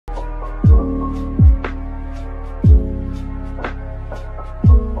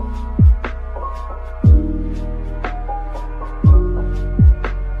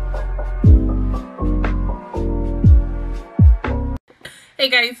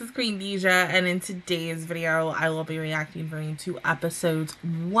guys, it's Queendija, and in today's video, I will be reacting to episodes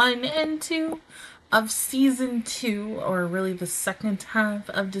 1 and 2 of Season 2, or really the second half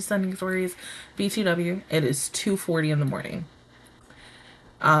of Descending Stories BTW. It is 2:40 in the morning.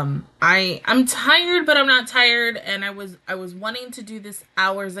 I'm tired, but I'm not tired, and I was wanting to do this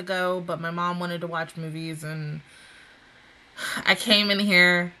hours ago, but my mom wanted to watch movies, and I came in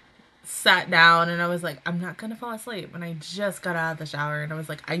here, sat down, and I was like, I'm not gonna fall asleep. And I just got out of the shower, and I was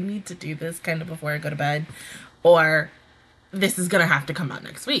like, I need to do this kind of before I go to bed, or this is gonna have to come out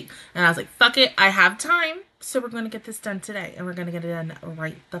next week. And I was like, fuck it, I have time, so we're gonna get this done today, and we're gonna get it done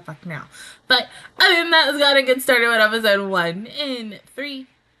right the fuck now. But other than that, let's go and get started with episode 1 in 3,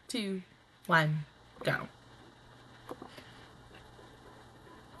 2, 1, go.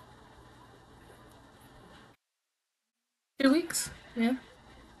 Two weeks, yeah.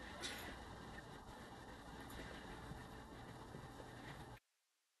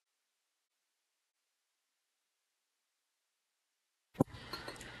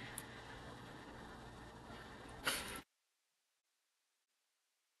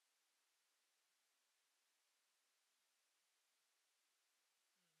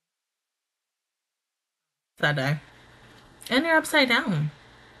 That day. And they're upside down.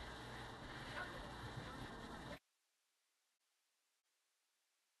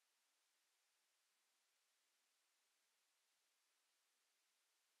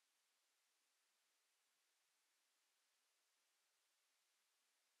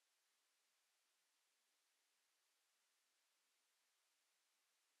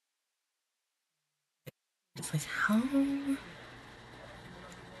 It's like, how?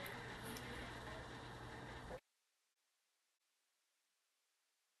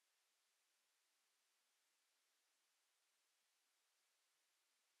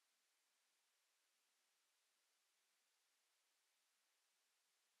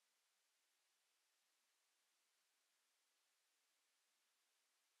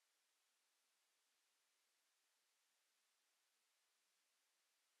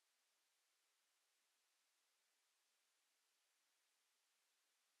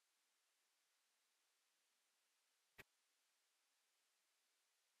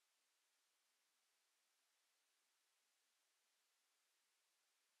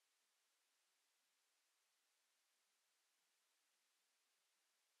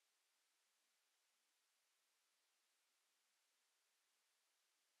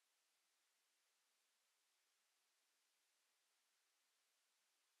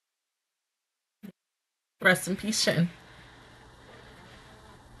 Rest in peace, Shin.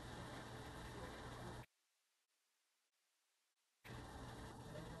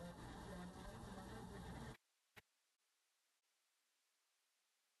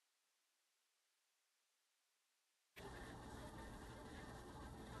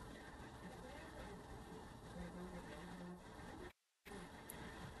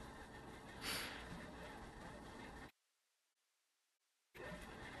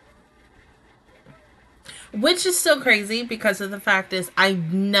 Which is still crazy because of the fact is I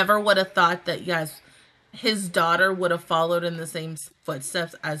never would have thought that, yes, his daughter would have followed in the same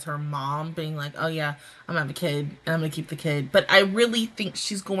footsteps as her mom, being like, oh yeah, I'm gonna have a kid and I'm gonna keep the kid. But I really think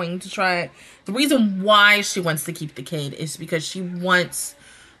she's going to try it. The reason why she wants to keep the kid is because she wants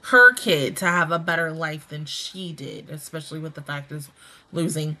her kid to have a better life than she did, especially with the fact is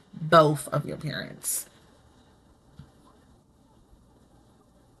losing both of your parents.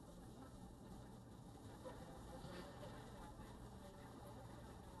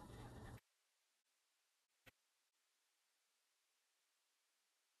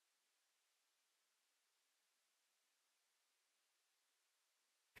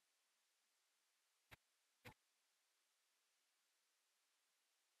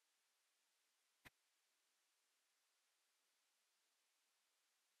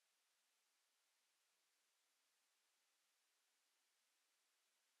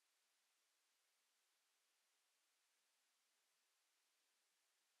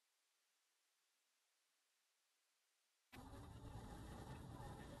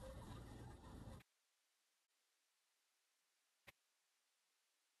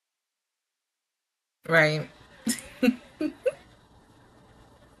 Right.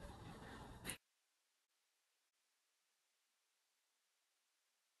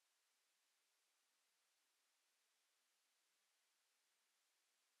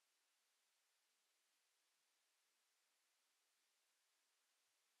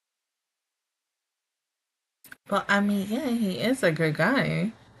 Well, I mean, yeah, he is a good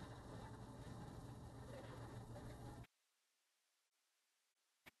guy.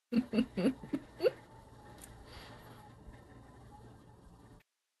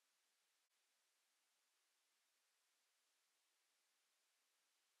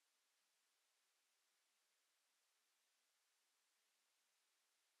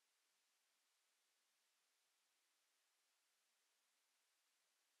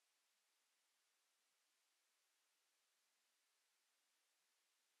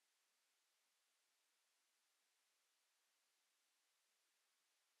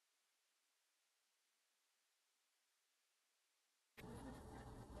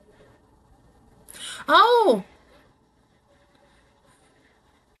 Oh,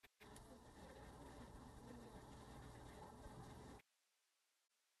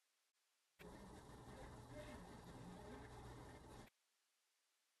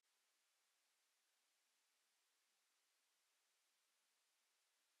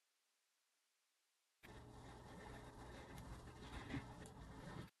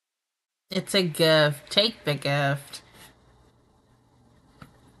 it's a gift. Take the gift.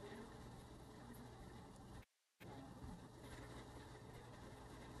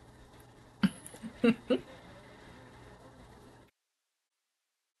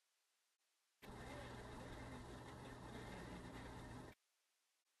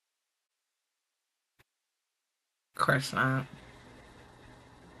 Of course not.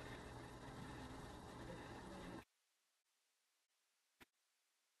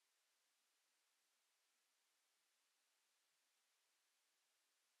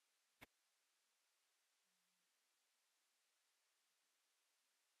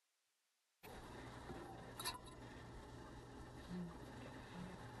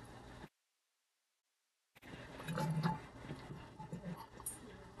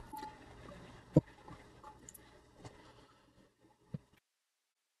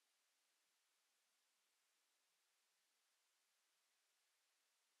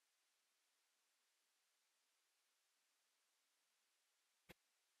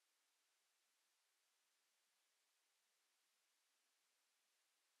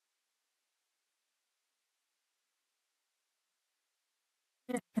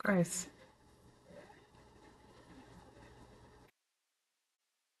 Of course.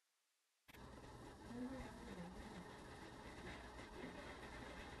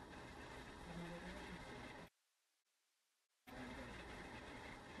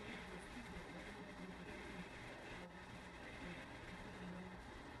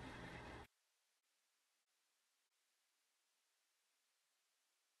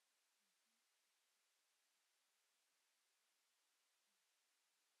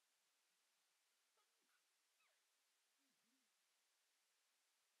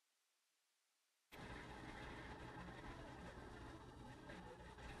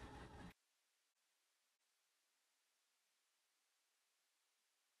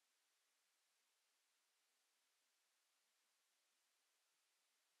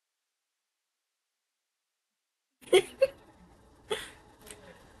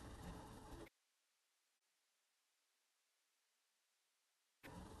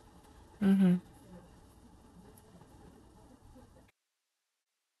 Mm-hmm.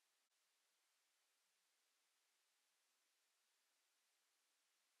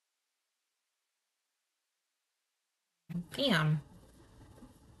 Damn.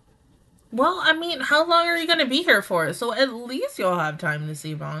 Well, I mean, how long are you going to be here for? So at least you'll have time to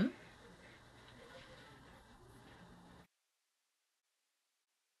see Vaughn.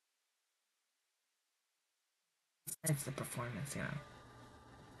 It's the performance, yeah.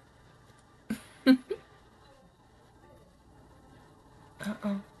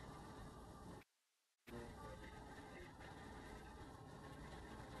 Uh-oh.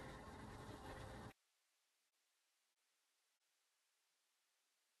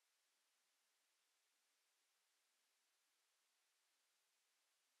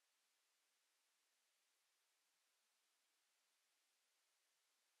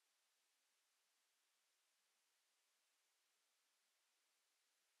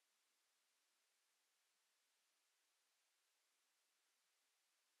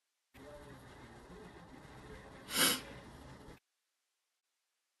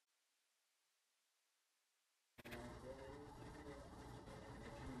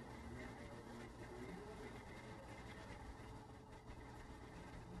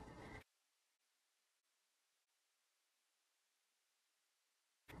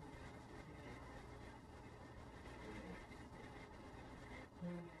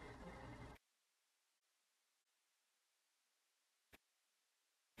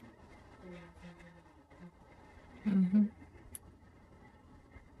 Mm-hmm.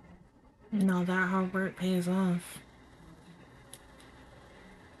 No, that hard work pays off.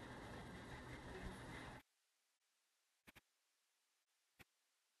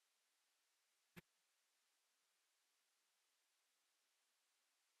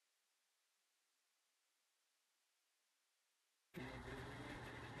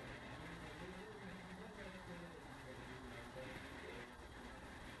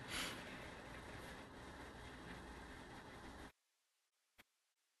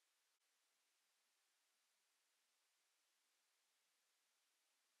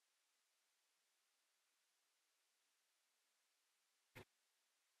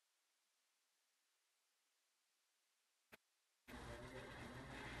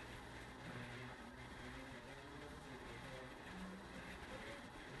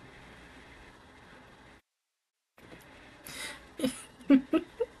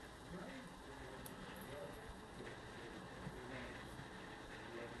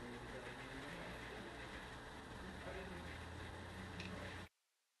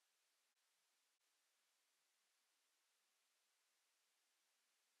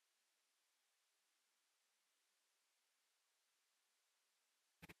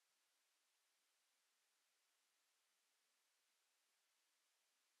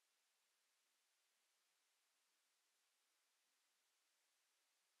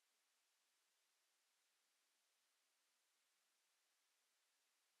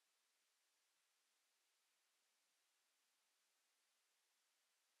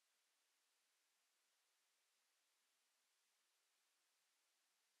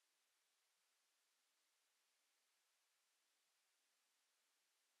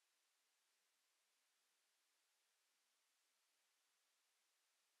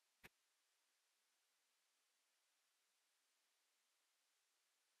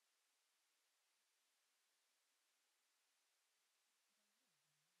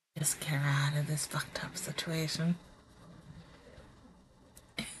 Just get her out of this fucked up situation.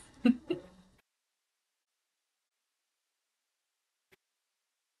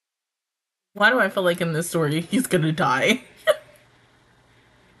 Why do I feel like in this story he's gonna die?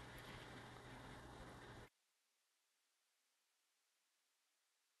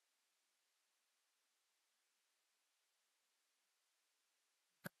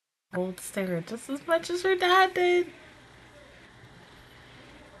 Old stare just as much as her dad did.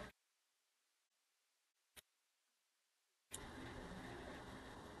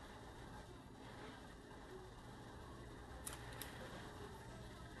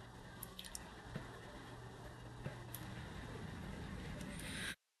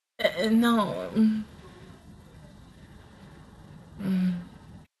 No.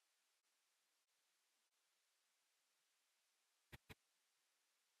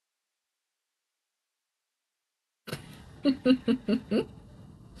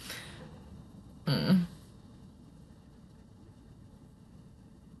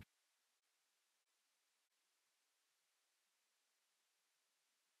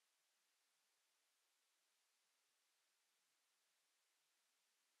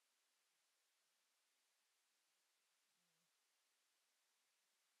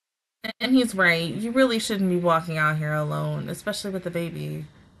 And he's right. You really shouldn't be walking out here alone, especially with the baby.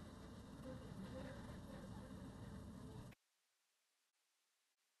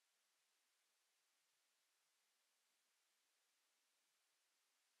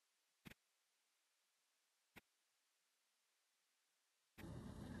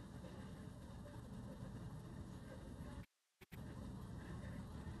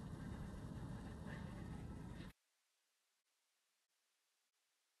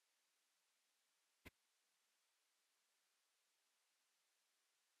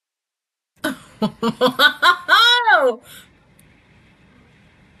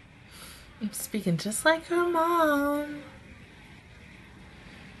 I'm speaking just like her mom.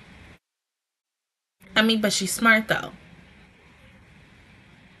 I mean, but she's smart though.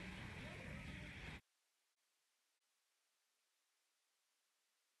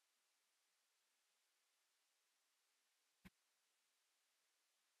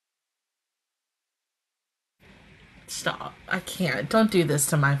 Stop. I can't. Don't do this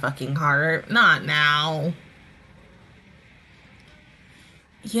to my fucking heart. Not now.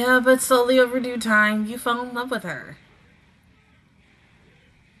 Yeah, but slowly over due time, you fell in love with her.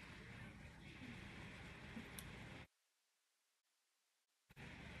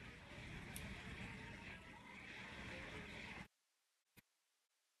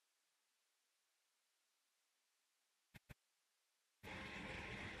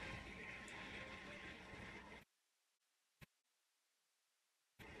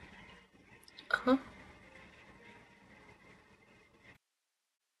 Huh?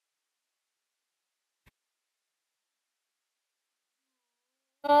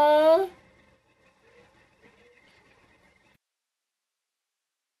 Oh.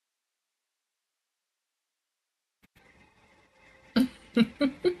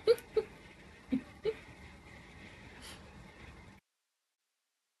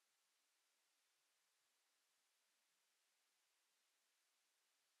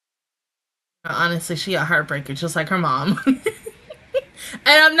 Honestly, she a heartbreaker, just like her mom. And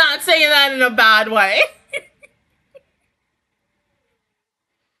I'm not saying that in a bad way.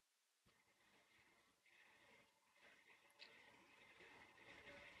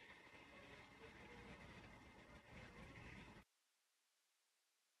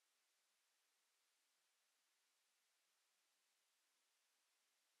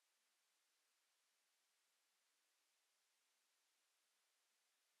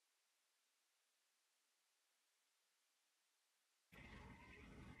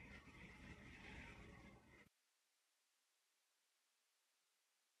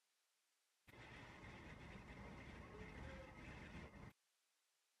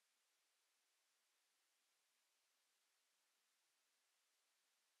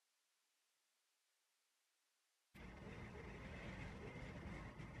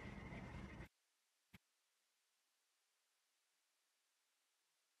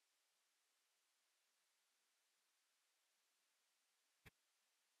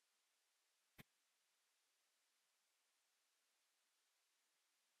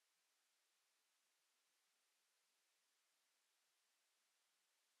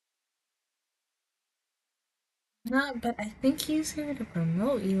 Not, but I think he's here to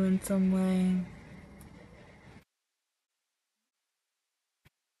promote you in some way.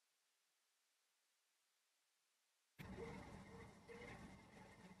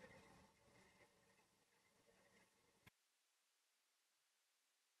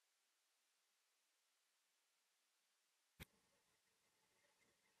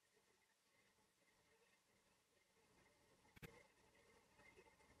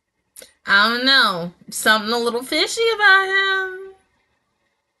 I don't know. Something a little fishy about him.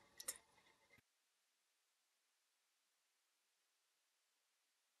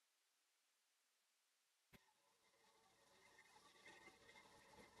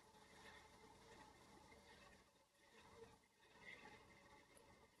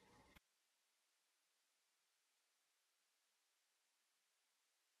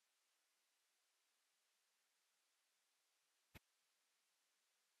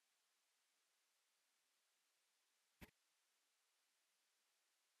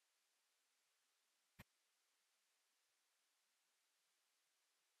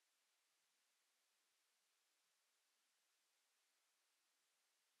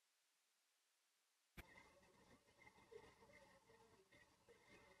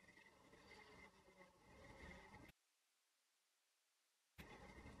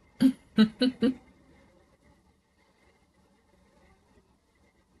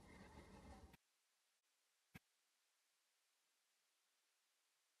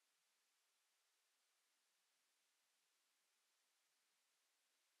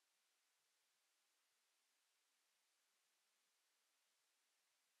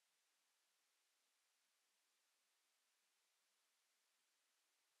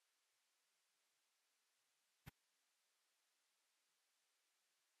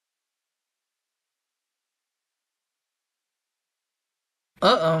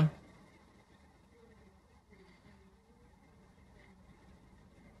 Uh oh.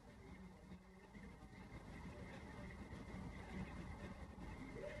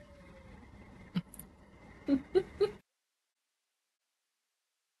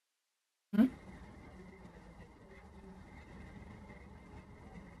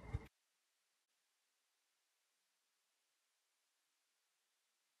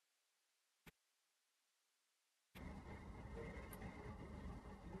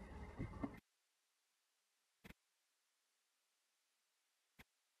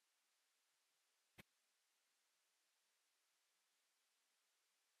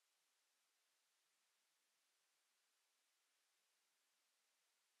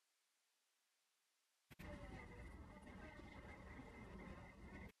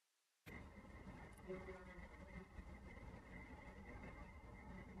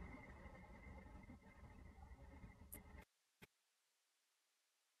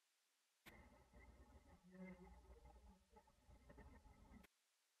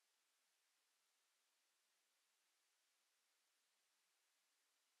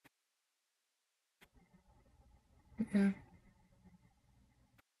 Okay.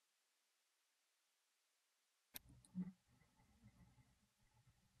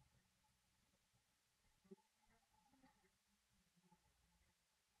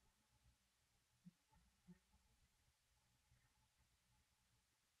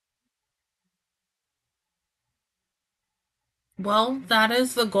 Well, that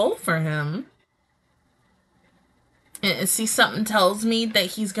is the goal for him. And see, something tells me that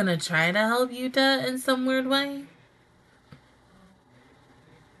he's gonna try to help Yuta in some weird way.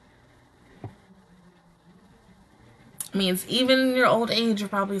 Means even in your old age, you're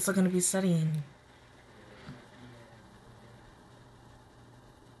probably still gonna be studying.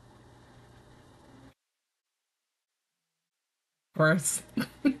 Of course.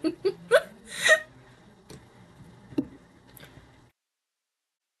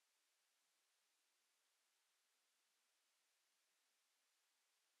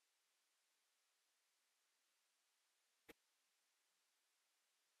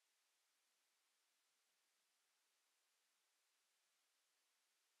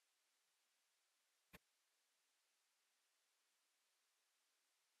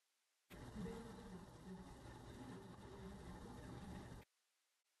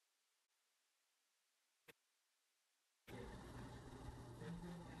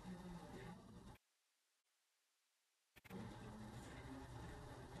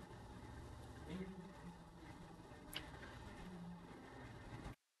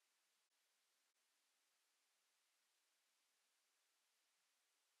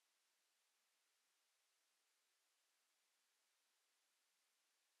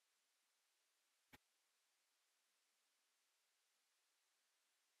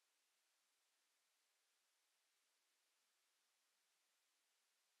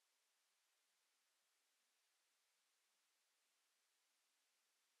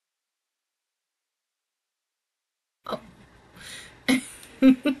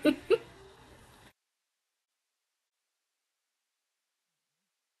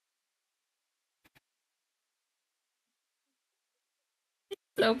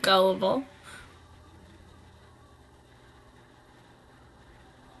 So gullible.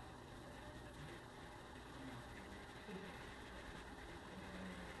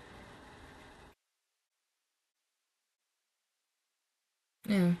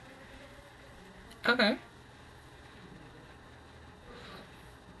 Yeah. Okay.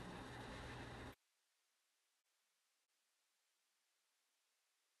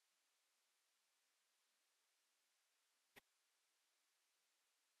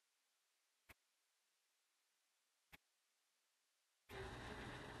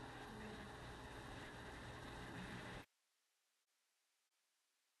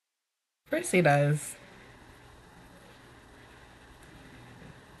 Of course he does.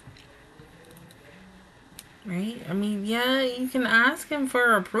 Right? I mean, yeah, you can ask him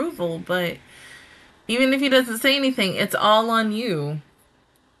for approval, but even if he doesn't say anything, it's all on you.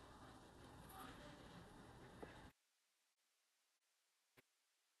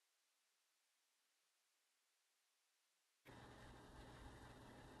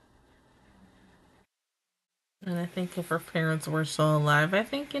 And I think if her parents were still alive, I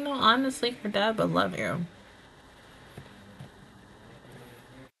think, honestly, her dad would love you.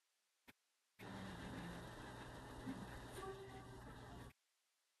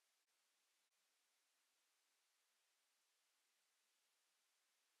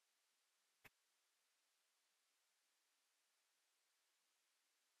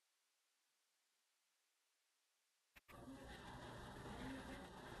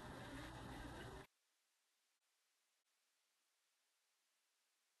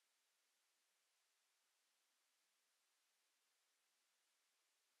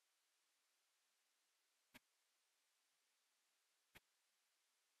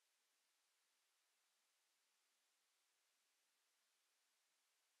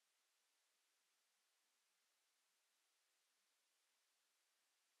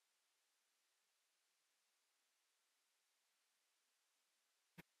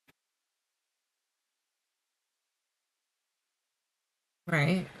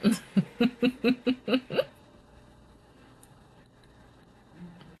 Right?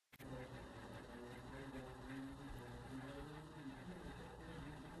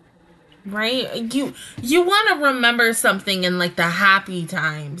 Right? You want to remember something in like the happy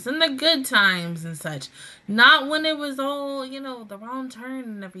times and the good times and such. Not when it was all, the wrong turn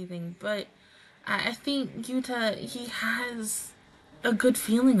and everything. But I think Yuta, he has a good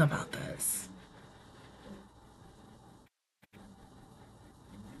feeling about this.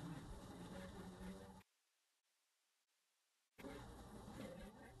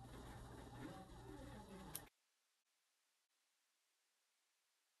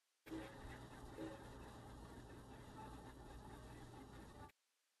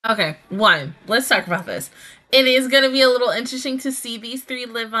 Okay, one. Let's talk about this. It is going to be a little interesting to see these three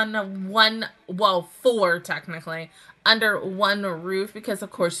live on one, well, four technically, under one roof because, of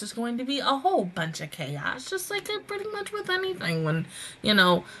course, there's going to be a whole bunch of chaos, just like it pretty much with anything when,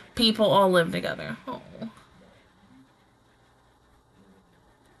 people all live together. Oh.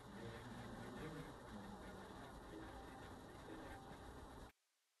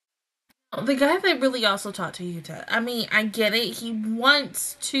 The guy that really also talked to Yuta. I mean, I get it. He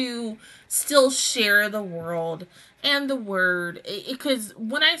wants to still share the world and the word. Because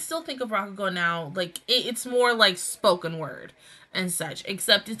when I still think of Rakugo now, like, it's more like spoken word and such.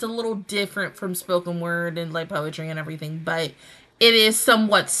 Except it's a little different from spoken word and like poetry and everything. But it is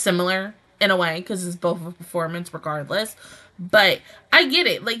somewhat similar in a way because it's both a performance regardless. But I get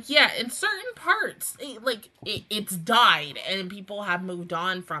it. Like, yeah, in certain parts, it's died and people have moved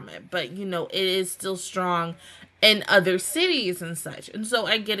on from it. But, it is still strong in other cities and such. And so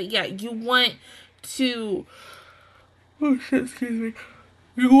I get it. Yeah, you want to. Oh, shit, excuse me.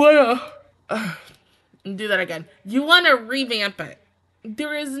 You want to. Do that again. You want to revamp it.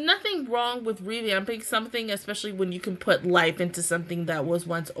 There is nothing wrong with revamping something, especially when you can put life into something that was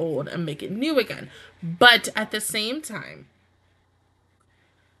once old and make it new again. But at the same time,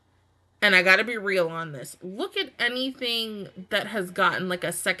 and I gotta be real on this. Look at anything that has gotten like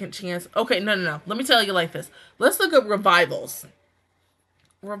a second chance. Okay, no, no, no. Let me tell you like this. Let's look at revivals.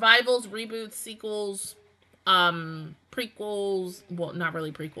 Revivals, reboots, sequels, prequels. Well, not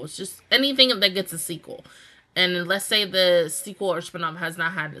really prequels, just anything that gets a sequel. And let's say the sequel or spinoff has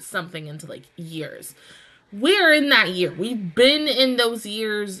not had something into like years. We're in that year. We've been in those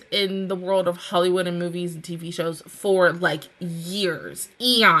years in the world of Hollywood and movies and TV shows for like years,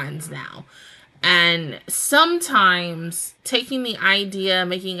 eons now. And sometimes taking the idea,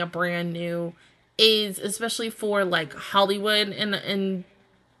 making a brand new is, especially for like Hollywood, and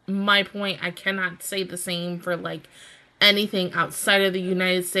my point, I cannot say the same for like anything outside of the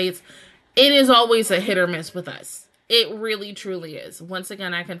United States. It is always a hit or miss with us. It really truly is. Once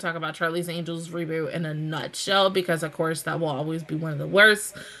again, I can talk about Charlie's Angels reboot in a nutshell because of course that will always be one of the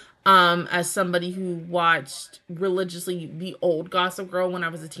worst. As somebody who watched religiously the old Gossip Girl when I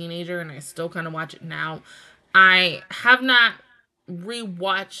was a teenager, and I still kind of watch it now, I have not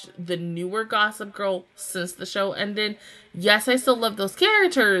rewatched the newer Gossip Girl since the show ended. Yes, I still love those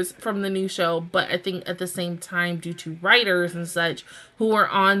characters from the new show, but I think at the same time, due to writers and such who are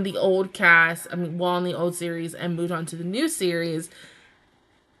on the old cast, on the old series and moved on to the new series,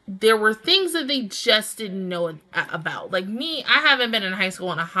 there were things that they just didn't know about. Like me, I haven't been in high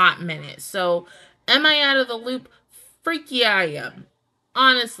school in a hot minute. So, am I out of the loop? Freak yeah, I am.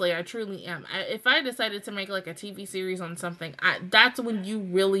 Honestly, I truly am. If I decided to make like a TV series on something, that's when you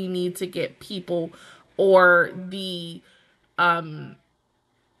really need to get people or the um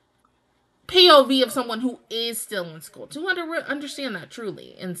POV of someone who is still in school to understand that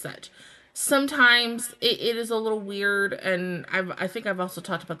truly and such. Sometimes it is a little weird, and I think I've also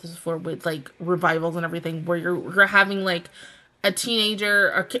talked about this before with like revivals and everything, where you're having like a teenager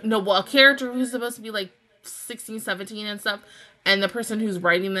or a character who's supposed to be like 16, 17 and stuff, and the person who's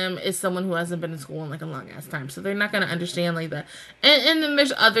writing them is someone who hasn't been in school in like a long ass time, so they're not going to understand like that. And then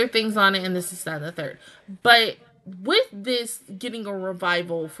there's other things on it, and this is that and the third. But with this getting a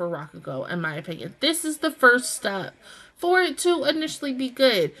revival for Rakugo, in my opinion, this is the first step for it to initially be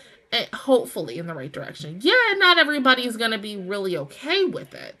good, and hopefully in the right direction. Yeah, not everybody is going to be really okay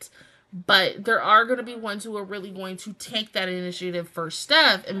with it, but there are going to be ones who are really going to take that initiative first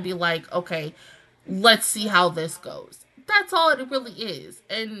step and be like, okay, let's see how this goes. That's all it really is,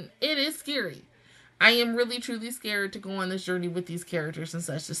 and it is scary. I am really truly scared to go on this journey with these characters and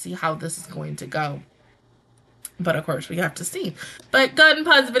such to see how this is going to go. But of course, we have to see. But go ahead and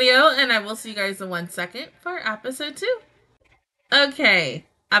pause the video, and I will see you guys in 1 second for episode 2. Okay,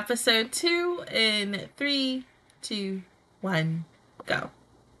 episode 2 in 3, 2, 1, go.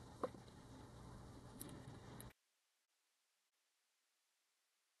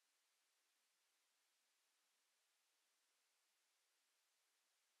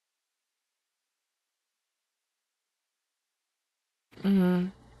 Mm-hmm.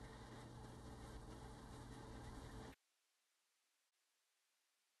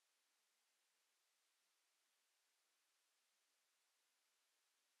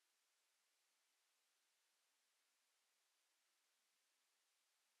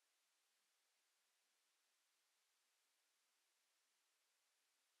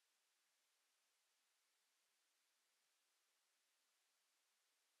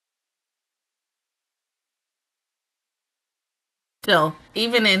 Still,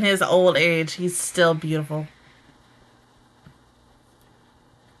 even in his old age, he's still beautiful.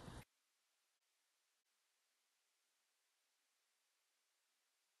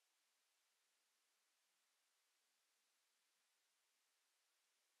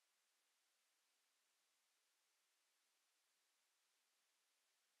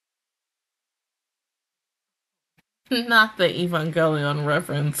 Not the Evangelion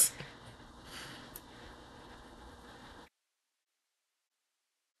reference.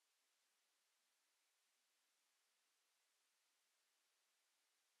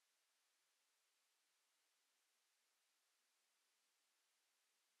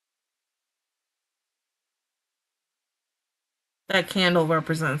 That candle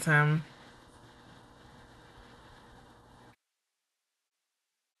represents him.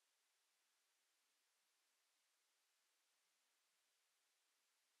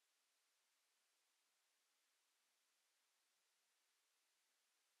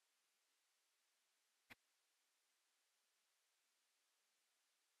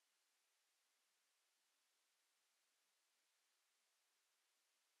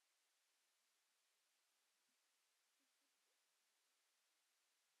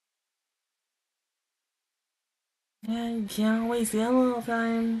 Yeah, you can't always yell all the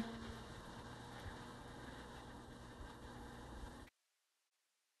time.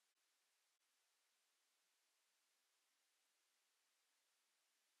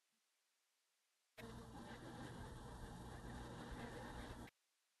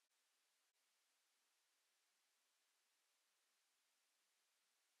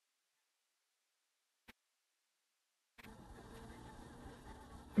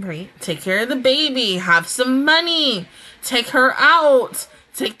 Right. Take care of the baby. Have some money. Take her out.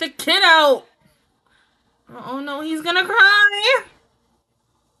 Take the kid out. Oh no, he's gonna cry.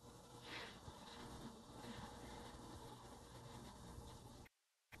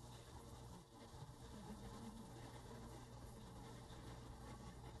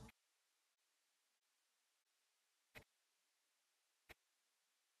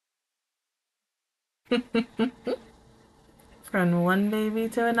 From one baby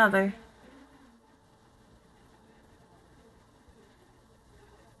to another.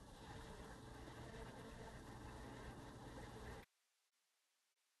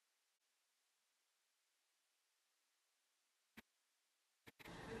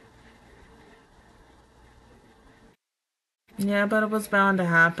 Yeah, but it was bound to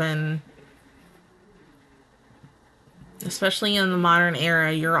happen. Especially in the modern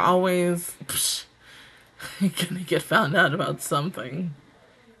era, you're always gonna get found out about something.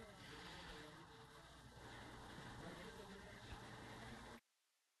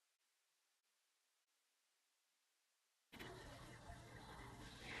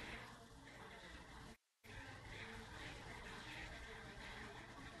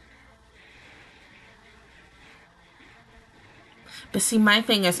 But see, my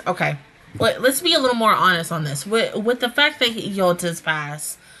thing is, okay, let's be a little more honest on this. With the fact that Yota's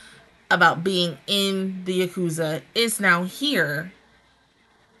past about being in the Yakuza is now here.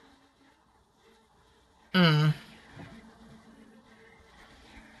 Mm.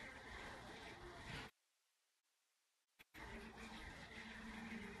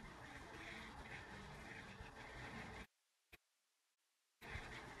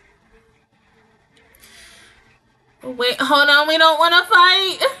 Wait, hold on, we don't want to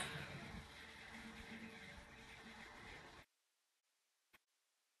fight.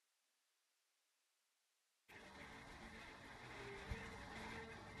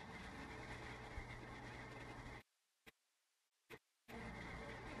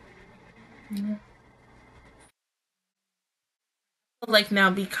 Like now,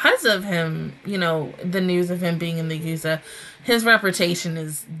 because of him, the news of him being in the Yakuza, his reputation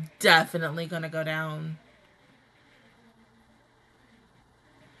is definitely gonna go down.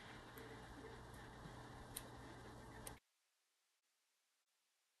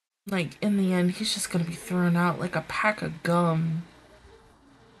 Like in the end, he's just gonna be thrown out like a pack of gum,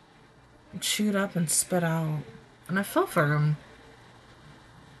 chewed up and spit out. And I feel for him.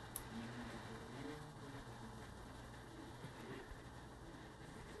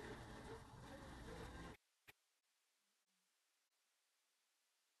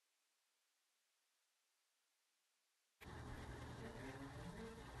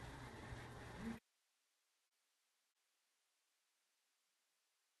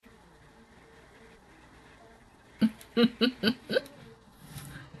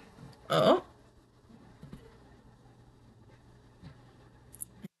 Oh,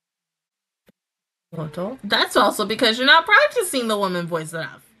 Otto. That's also because you're not practicing the woman voice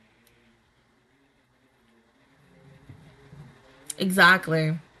enough.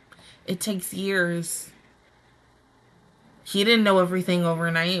 Exactly. It takes years. He didn't know everything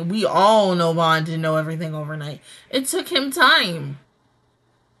overnight. We all know Bond didn't know everything overnight. It took him time.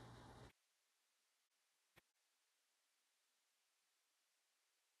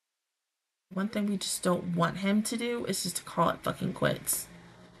 One thing we just don't want him to do is just to call it fucking quits.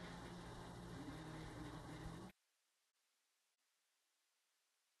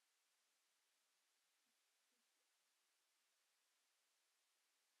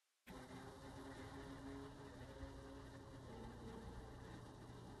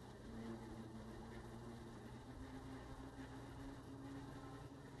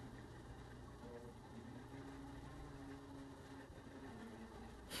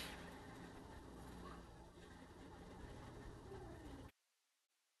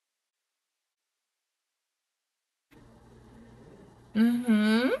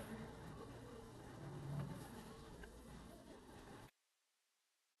 Mm-hmm.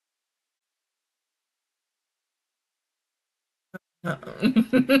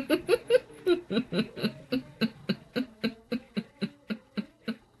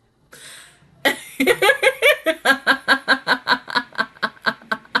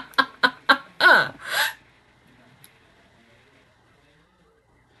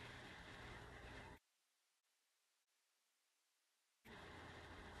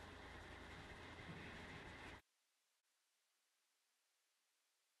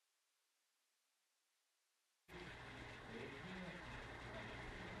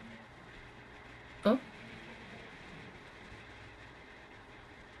 Oh,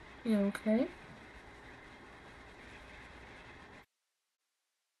 you okay?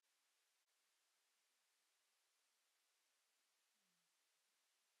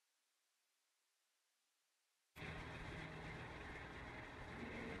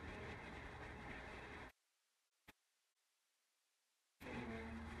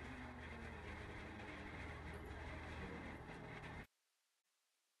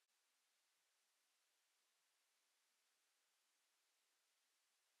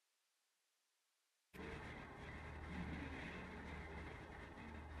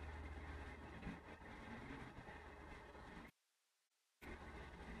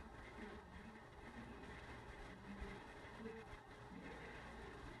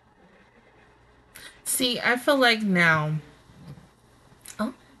 See, I feel like now,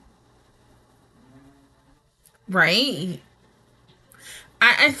 oh, right?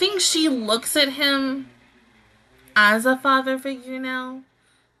 I think she looks at him as a father figure now,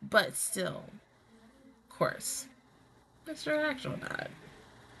 but still, of course, that's her actual dad.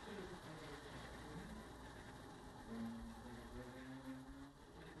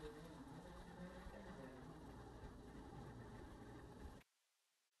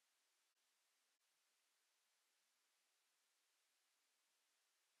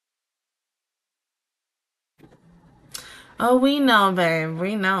 Oh, we know, babe.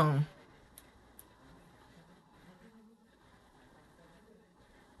 We know.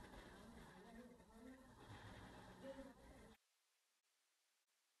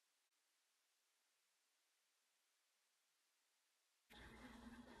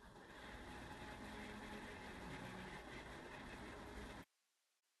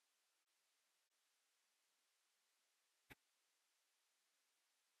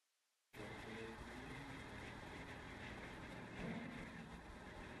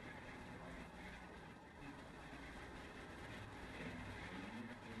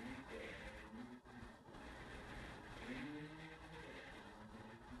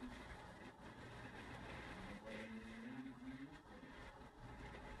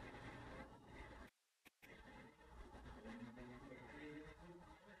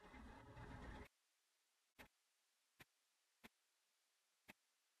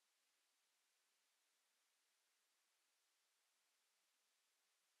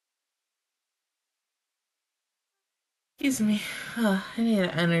 Excuse me. I need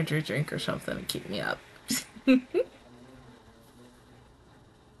an energy drink or something to keep me up. No,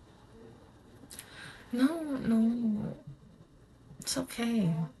 no, it's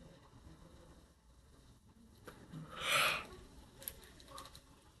okay.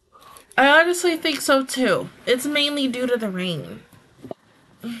 I honestly think so too. It's mainly due to the rain.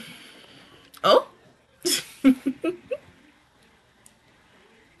 Oh,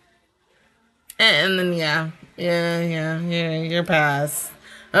 and then yeah, your pass.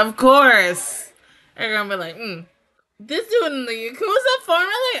 Of course, they're gonna be like, this dude in the Yakuza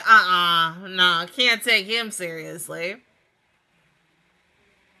formerly, no, can't take him seriously.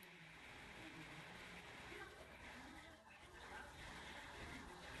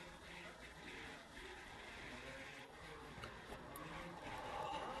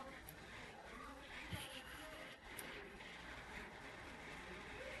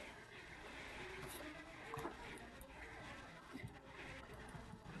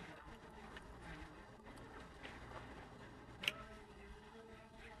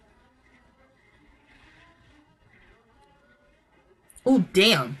 Oh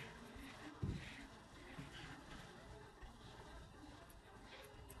damn.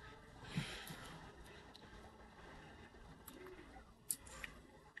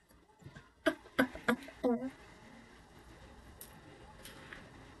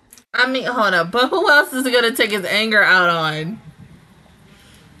 I mean, hold up, but who else is gonna take his anger out on?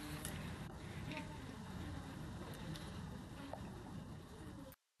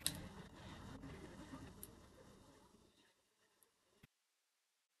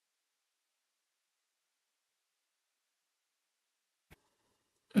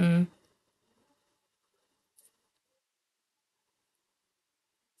 Mm.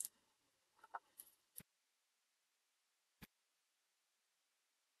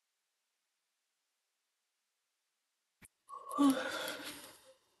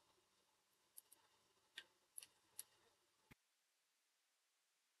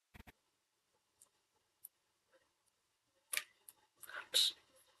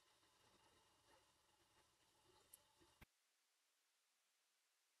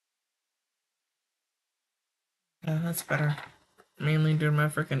 Yeah, that's better. Mainly due to my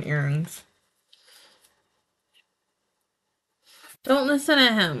freaking earrings. Don't listen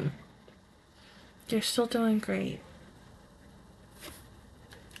to him. You're still doing great.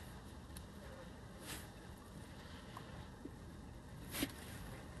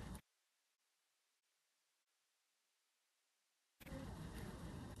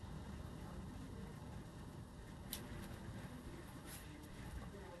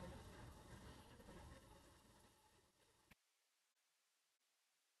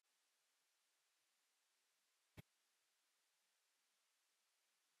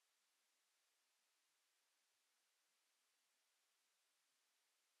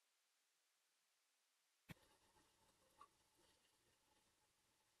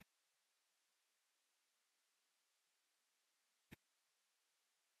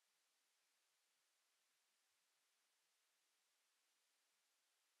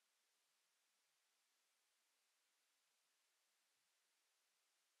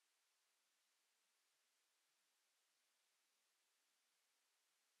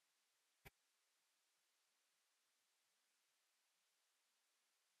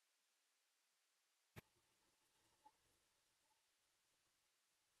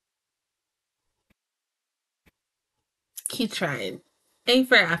 He tried. A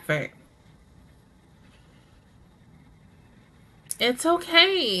for effort. It's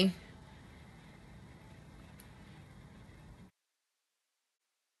okay.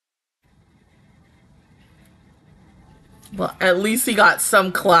 Well, at least he got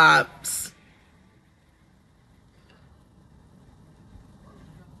some claps.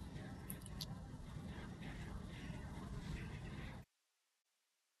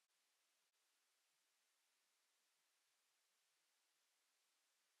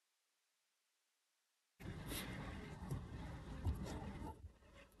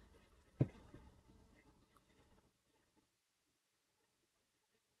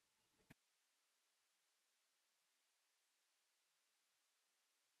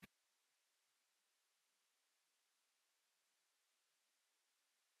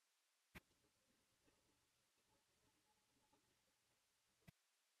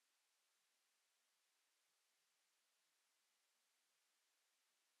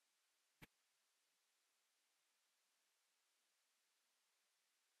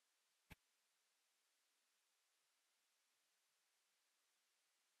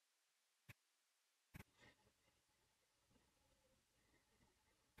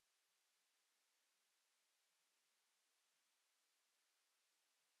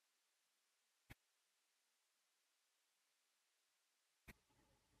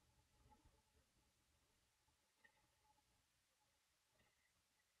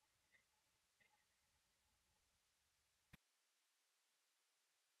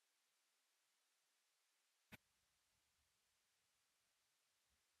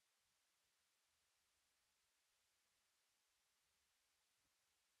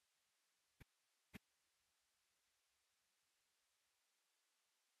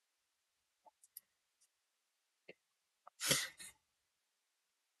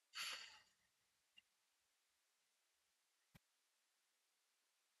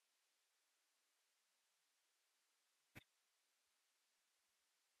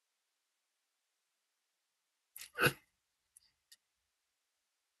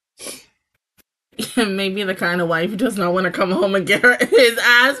 Maybe the kind of wife who does not want to come home and get his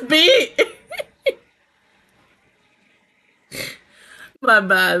ass beat. My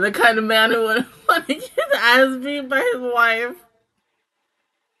bad. The kind of man who would want to get his ass beat by his wife.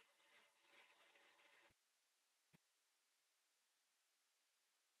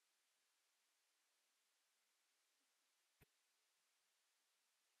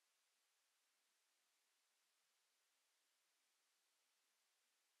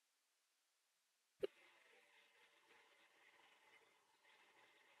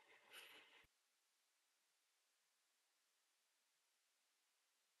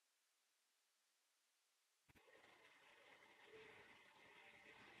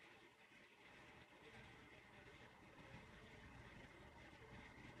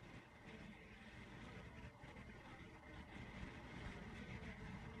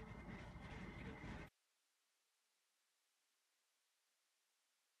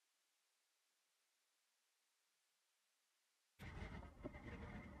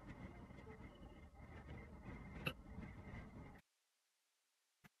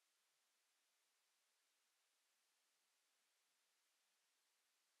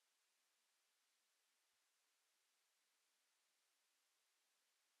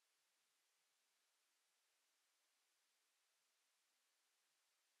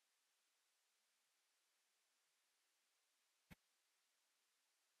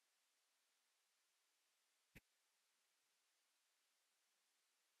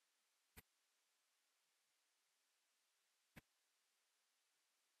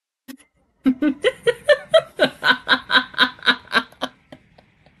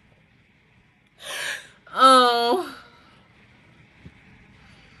 Oh.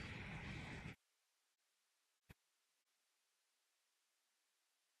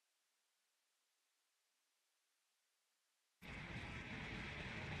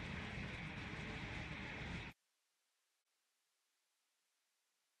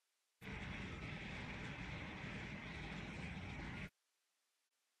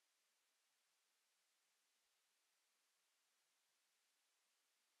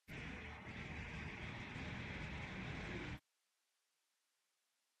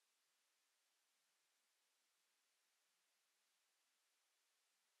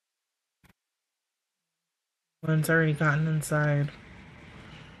 One's already gotten inside.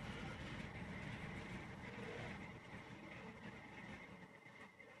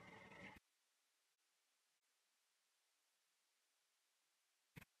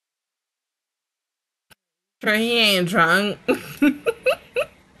 Sure, he ain't drunk.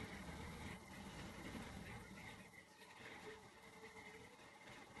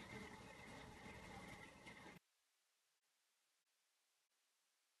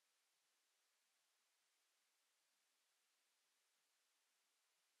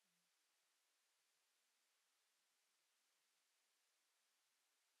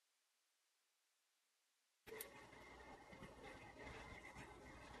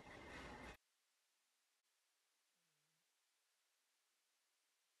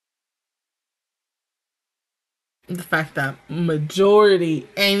 The fact that majority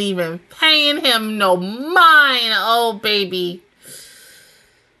ain't even paying him no mind. Oh, baby.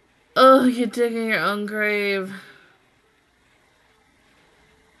 Oh, you're digging your own grave.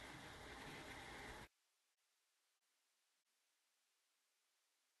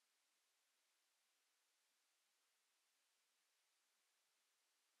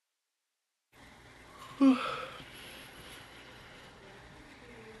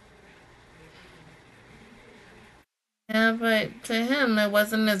 Yeah, but to him, it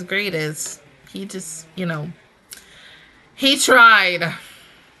wasn't as great as he just, he tried.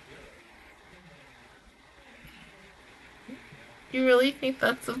 You really think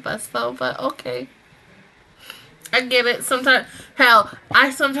that's the best though? But okay. I get it. Sometimes, hell,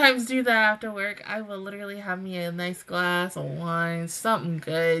 I sometimes do that after work. I will literally have me a nice glass of wine, something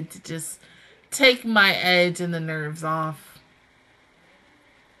good to just take my edge and the nerves off.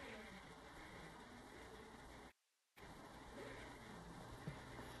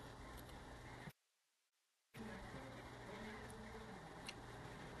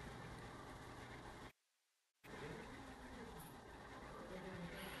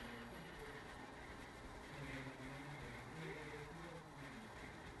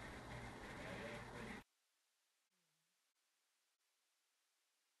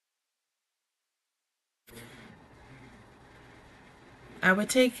 I would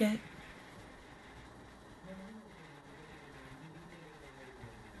take it.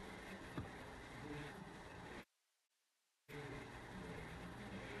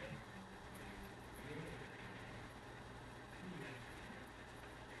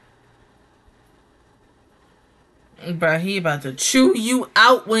 But he about to chew you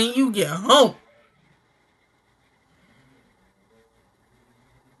out when you get home.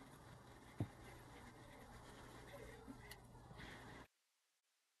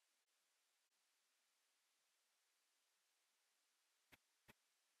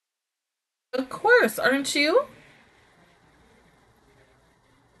 Of course, aren't you?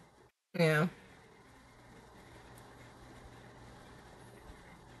 Yeah.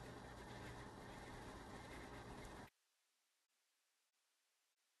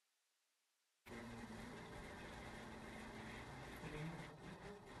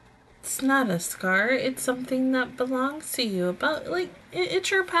 It's not a scar. It's something that belongs to you. About like it's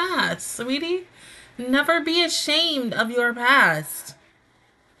your past, sweetie. Never be ashamed of your past.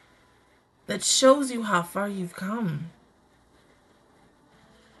 That shows you how far you've come.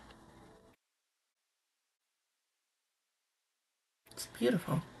 It's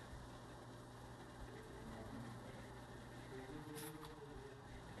beautiful.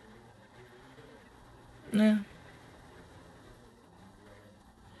 Yeah.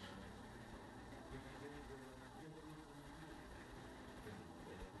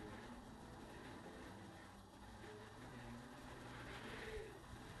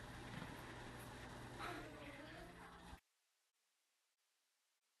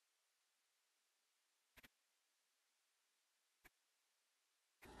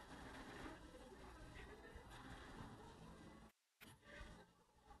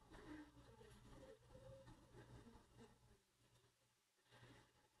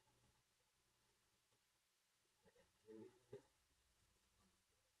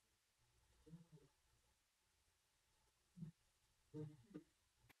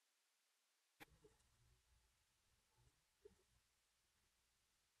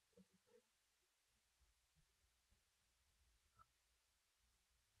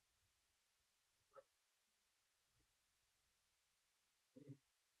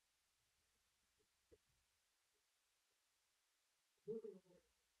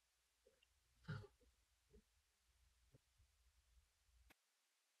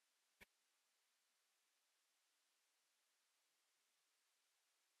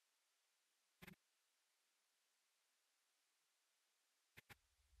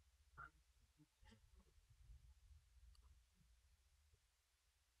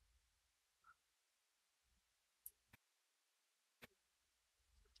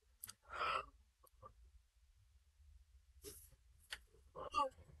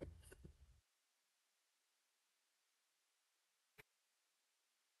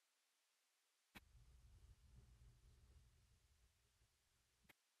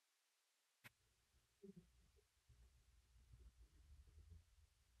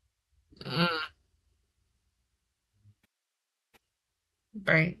 Mm,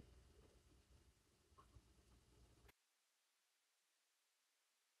 right.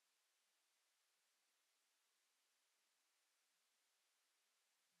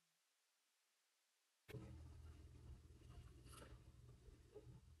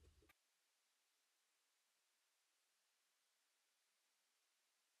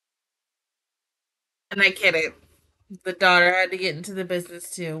 And I get it. The daughter had to get into the business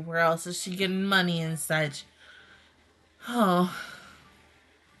too. Where else is she getting money and such? Oh,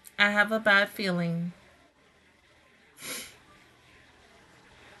 I have a bad feeling.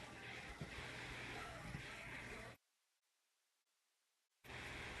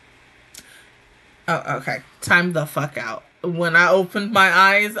 Oh, okay. Time the fuck out. When I opened my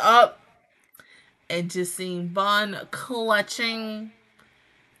eyes up and just seeing Bond clutching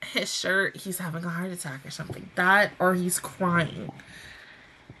his shirt, he's having a heart attack or something. That or he's crying.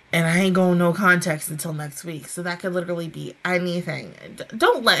 And I ain't going no context until next week. So that could literally be anything.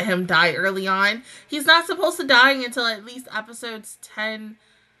 Don't let him die early on. He's not supposed to die until at least episodes 10,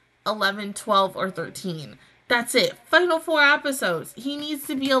 11, 12, or 13. That's it. Final 4 episodes. He needs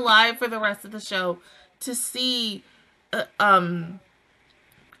to be alive for the rest of the show to see uh, um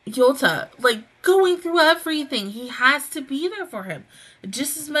Yota, like, going through everything. He has to be there for him.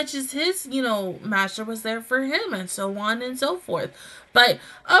 Just as much as his, master was there for him, and so on and so forth. But,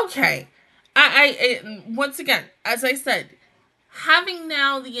 okay. Once again, as I said, having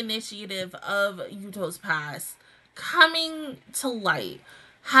now the initiative of Yuto's past coming to light,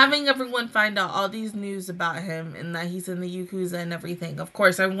 having everyone find out all these news about him and that he's in the Yakuza and everything, of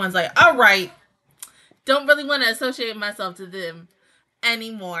course, everyone's like, all right, don't really want to associate myself to them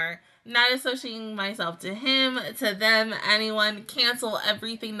anymore. Not associating myself to him, to them, anyone. Cancel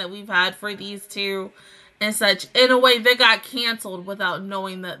everything that we've had for these two and such. In a way, they got canceled without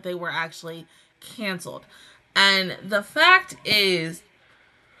knowing that they were actually canceled. And the fact is,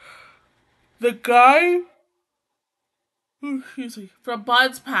 the guy, excuse me, from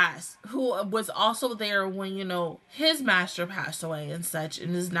Bud's past, who was also there when, his master passed away and such,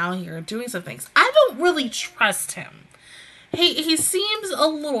 and is now here doing some things, I don't really trust him. He seems a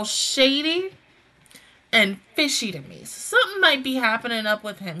little shady and fishy to me. Something might be happening up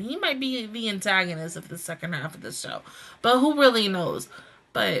with him. He might be the antagonist of the second half of the show. But who really knows?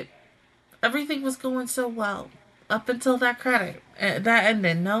 But everything was going so well up until that credit. That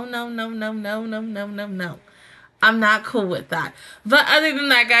ended. No, no, no, no, no, no, no, no, no. I'm not cool with that. But other than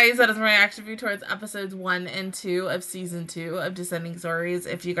that, guys, that is my reaction view towards episodes 1 and 2 of season 2 of Descending Stories.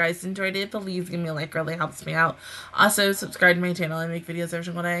 If you guys enjoyed it, please give me a like. Really helps me out. Also, subscribe to my channel. I make videos every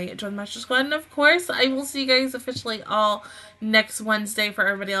single day. Join the Master Squad. And of course, I will see you guys officially all next Wednesday for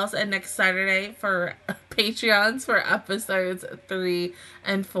everybody else and next Saturday for Patreons for episodes 3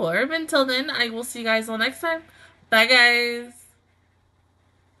 and 4. But until then, I will see you guys all next time. Bye, guys.